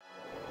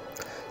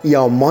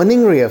Your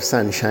Morning Ray of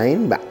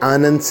Sunshine by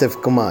Anand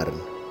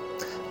Sivkumaran.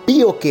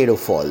 Be okay to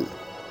fall.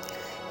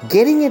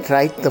 Getting it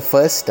right the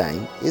first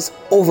time is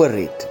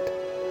overrated.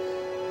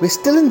 We're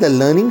still in the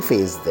learning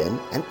phase then,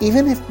 and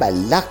even if by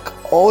luck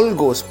all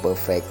goes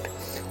perfect,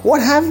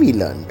 what have we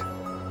learned?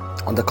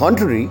 On the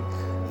contrary,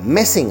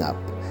 messing up,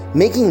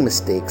 making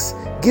mistakes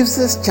gives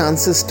us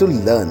chances to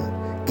learn,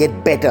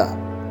 get better.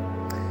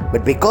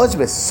 But because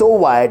we're so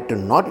wired to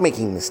not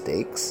making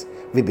mistakes,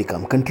 we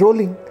become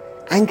controlling,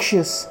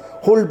 anxious,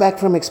 hold back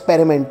from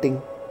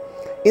experimenting.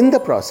 In the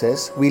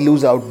process, we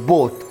lose out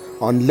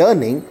both on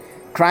learning,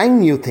 trying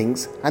new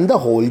things, and the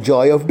whole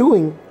joy of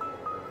doing.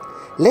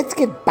 Let's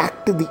get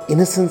back to the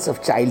innocence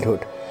of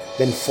childhood,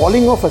 when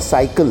falling off a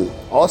cycle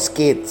or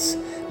skates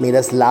made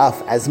us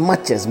laugh as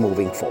much as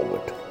moving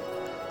forward.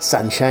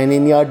 Sunshine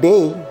in your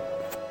day.